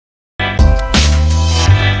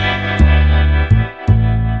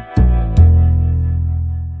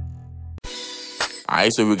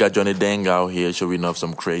Alright, so we got Johnny Deng out here showing off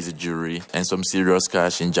some crazy jewelry and some serious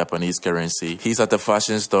cash in Japanese currency. He's at a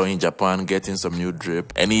fashion store in Japan getting some new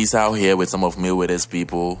drip, and he's out here with some of Mayweather's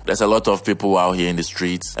people. There's a lot of people out here in the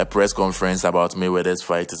streets. A press conference about Mayweather's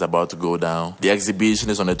fight is about to go down. The exhibition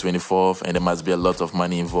is on the 24th, and there must be a lot of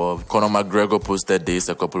money involved. Conor McGregor posted this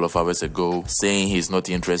a couple of hours ago, saying he's not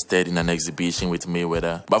interested in an exhibition with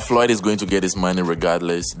Mayweather. But Floyd is going to get his money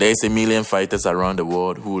regardless. There's a million fighters around the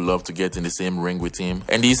world who would love to get in the same ring with him,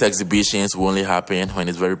 and these exhibitions will only happen when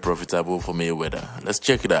it's very profitable for Mayweather. Let's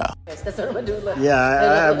check it out. Yeah,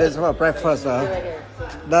 I have this for breakfast.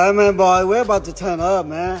 Diamond boy, we're about to turn up,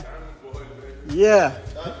 man. Yeah.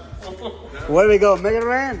 Where we go? Make it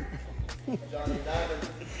rain?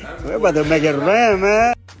 We're about to make it rain,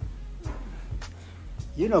 man.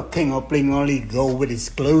 You know King of Bling only go with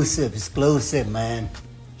exclusive, man.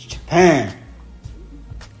 It's Japan.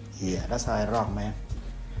 Yeah, that's how I rock, man.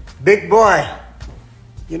 Big boy.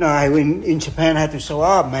 You know, I in Japan had to show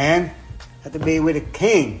up, man. Had to be with the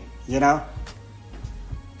king, you know.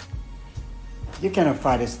 You cannot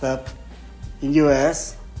find this stuff in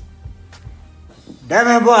US. Damn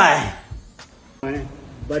it, boy.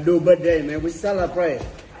 Badu birthday, man. We celebrate.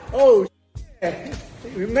 Oh, shit.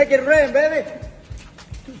 We make it rain, baby.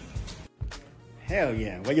 Hell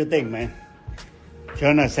yeah. What you think, man?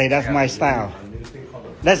 Jonah say that's my style.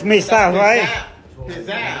 That's me style, right?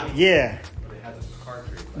 Yeah.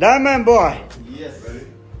 Diamond boy. Yes.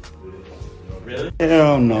 Really?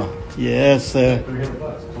 Hell no. Yes, sir.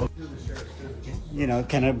 You know,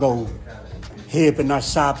 cannot go hip and not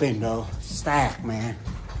shopping though. Stack, man.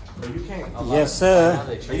 Yes, sir.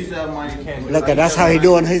 Look at that's how he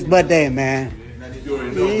doing his birthday, man.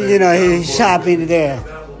 You know, he's shopping there.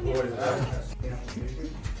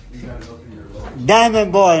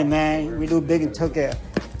 Diamond boy, man. We do big in Tokyo.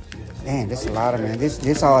 Man, this is a lot of, man.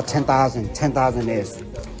 This all 10,000. 10,000 is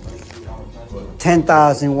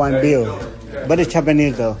 10,000 one bill, but it's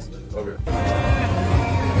Japanese though.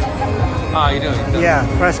 Ah, you doing? Yeah,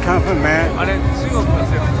 press conference, man.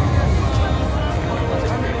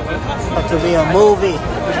 To be a movie.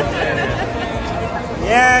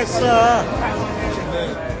 Yes, sir.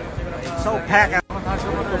 So packed.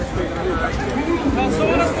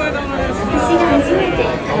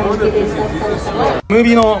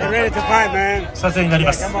 Movieの Ready to fight, man. 撮影になり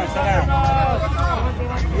ます。 Come on, sit down.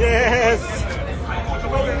 Yes.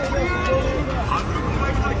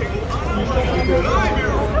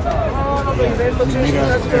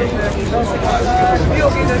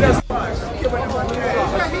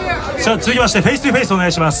じゃあ続きましてフェイストゥフェイスお願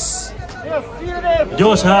いします。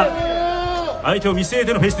両者相手を見据え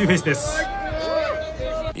てのフェイストゥフェイスです。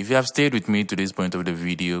 If you have stayed with me to this point of the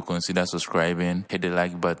video, consider subscribing, hit the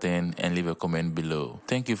like button, and leave a comment below.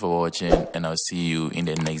 Thank you for watching, and I'll see you in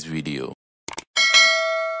the next video.